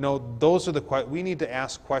there? Those are we need to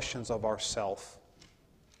ask questions of ourselves.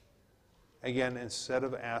 Again, instead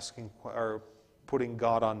of asking or putting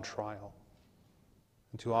God on trial.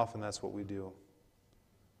 And too often that's what we do.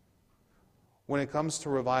 When it comes to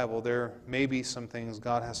revival, there may be some things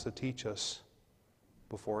God has to teach us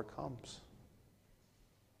before it comes.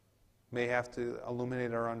 May have to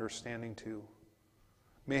illuminate our understanding too.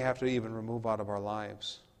 May have to even remove out of our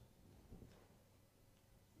lives.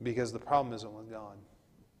 Because the problem isn't with God.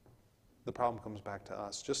 The problem comes back to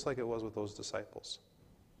us, just like it was with those disciples.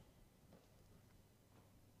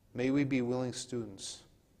 May we be willing students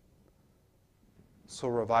so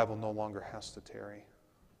revival no longer has to tarry.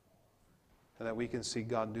 And that we can see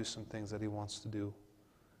God do some things that He wants to do,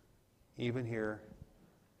 even here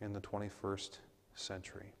in the 21st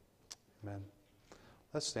century. Amen.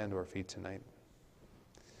 Let's stand to our feet tonight,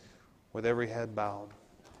 with every head bowed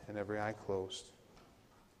and every eye closed.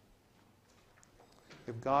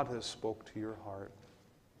 If God has spoke to your heart,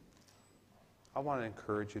 I want to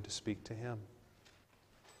encourage you to speak to Him.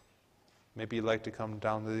 Maybe you'd like to come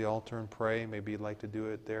down to the altar and pray. Maybe you'd like to do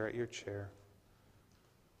it there at your chair.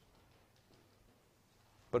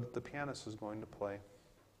 But the pianist is going to play.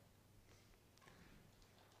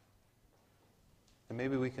 And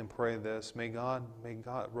maybe we can pray this. May God,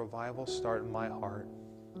 revival start in my heart.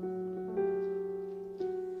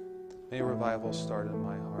 May revival start in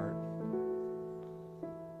my heart.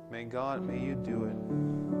 May you do it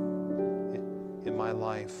in my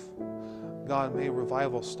life. God, may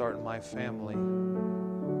revival start in my family.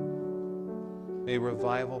 May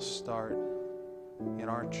revival start in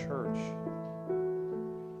our church.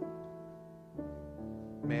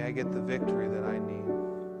 May I get the victory that I need.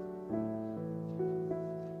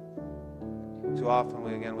 Too often,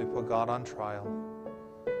 we put God on trial.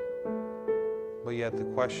 But yet the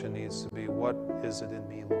question needs to be, what is it in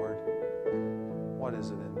me, Lord? What is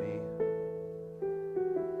it in me?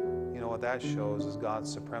 What that shows is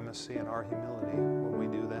God's supremacy and our humility when we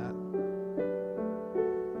do that.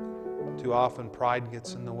 Too often pride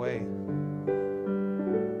gets in the way.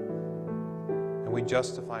 And we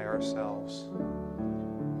justify ourselves.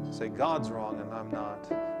 Say, God's wrong and I'm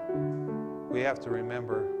not. We have to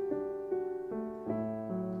remember,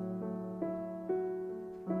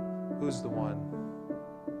 who's the one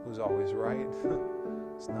who's always right?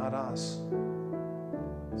 It's not us.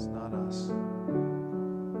 It's not us.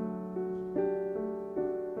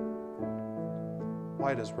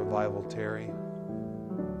 Why does revival tarry?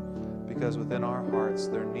 Because within our hearts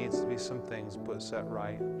there needs to be some things set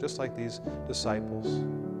right, just like these disciples.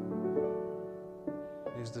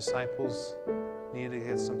 These disciples needed to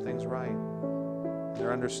get some things right.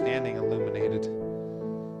 Their understanding illuminated.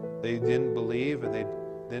 They didn't believe and they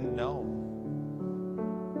didn't know.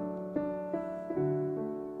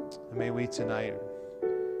 And may we tonight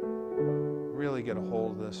really get a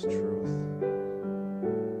hold of this truth.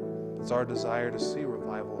 It's our desire to see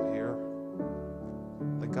revival here.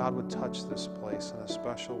 That God would touch this place in a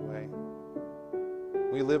special way.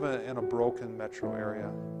 We live in a broken metro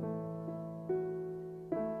area.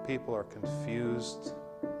 People are confused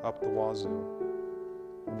up the wazoo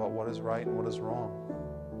about what is right and what is wrong.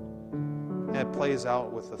 And it plays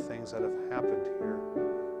out with the things that have happened here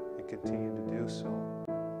and continue to do so.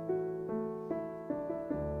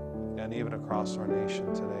 And even across our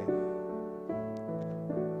nation today.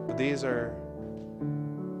 But these are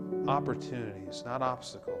opportunities, not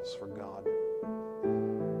obstacles for God.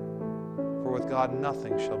 For with God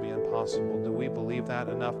nothing shall be impossible. Do we believe that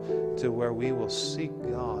enough to where we will seek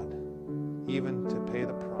God even to pay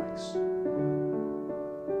the price?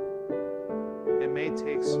 It may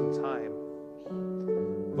take some time,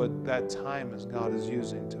 but that time is God is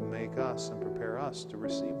using to make us and prepare us to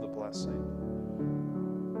receive the blessing.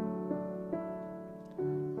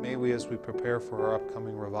 May we, as we prepare for our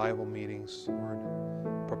upcoming revival meetings, Lord,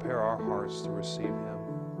 prepare our hearts to receive Him.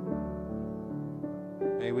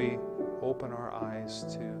 May we open our eyes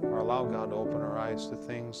to, or allow God to open our eyes to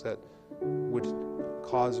things that would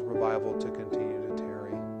cause revival to continue to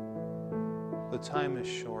tarry. The time is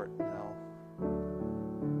short now.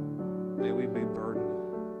 May we be burdened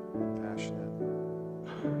and passionate.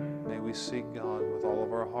 May we seek God with all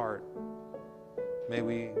of our heart. May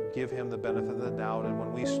we give Him the benefit of the doubt, and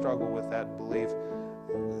when we struggle with that belief,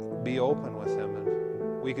 be open with Him. And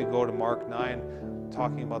we could go to Mark 9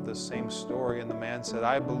 talking about this same story, and the man said,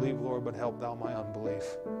 I believe, Lord, but help thou my unbelief.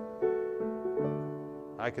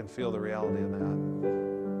 I can feel the reality of that.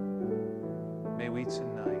 May we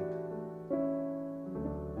tonight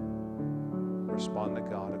respond to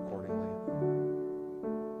God accordingly.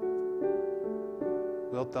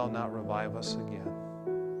 Wilt thou not revive us again,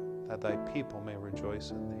 that thy people may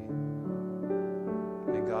rejoice in thee?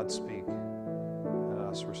 May God speak and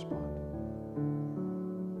us respond.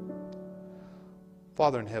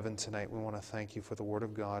 Father in heaven, tonight we want to thank you for the Word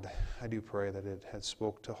of God. I do pray that it had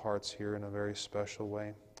spoke to hearts here in a very special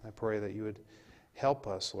way. I pray that you would help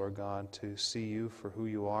us, Lord God, to see you for who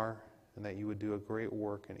you are, and that you would do a great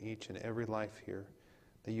work in each and every life here,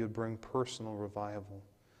 that you would bring personal revival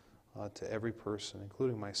to every person,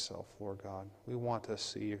 including myself, Lord God. We want to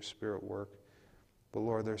see your Spirit work, but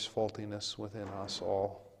Lord, there's faultiness within us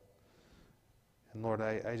all. And Lord,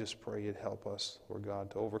 I just pray you'd help us, Lord God,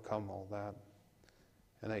 to overcome all that,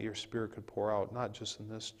 and that your Spirit could pour out, not just in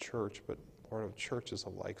this church, but, Lord, of churches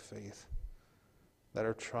of like faith that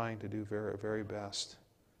are trying to do very, very best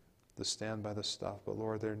to stand by the stuff. But,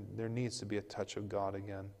 Lord, there needs to be a touch of God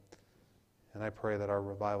again. And I pray that our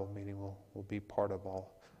revival meeting will be part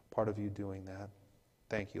of you doing that.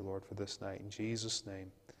 Thank you, Lord, for this night. In Jesus'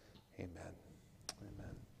 name, amen.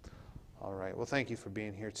 Amen. All right. Well, thank you for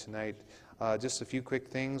being here tonight. Just a few quick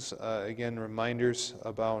things. Again, reminders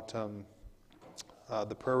about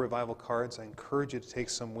the prayer revival cards. I encourage you to take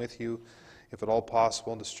some with you, if at all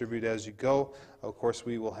possible, and distribute as you go. Of course,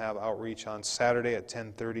 we will have outreach on Saturday at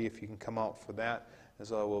 10:30 if you can come out for that,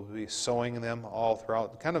 as we'll be sowing them all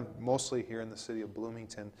throughout, kind of mostly here in the city of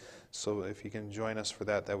Bloomington. So if you can join us for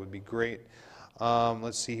that, that would be great.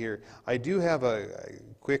 Let's see here. I do have a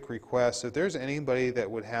quick request. If there's anybody that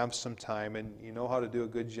would have some time, and you know how to do a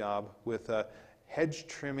good job with hedge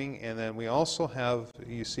trimming, and then we also have,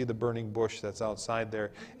 you see the burning bush that's outside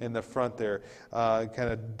there in the front there, kind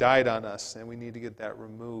of died on us, and we need to get that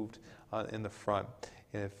removed in the front.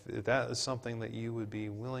 And if that is something that you would be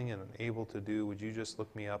willing and able to do, would you just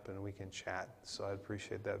look me up and we can chat? So I'd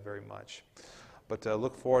appreciate that very much. But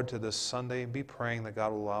look forward to this Sunday. Be praying that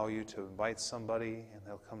God will allow you to invite somebody and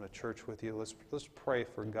they'll come to church with you. Let's pray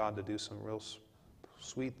for God to do some real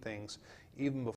sweet things even before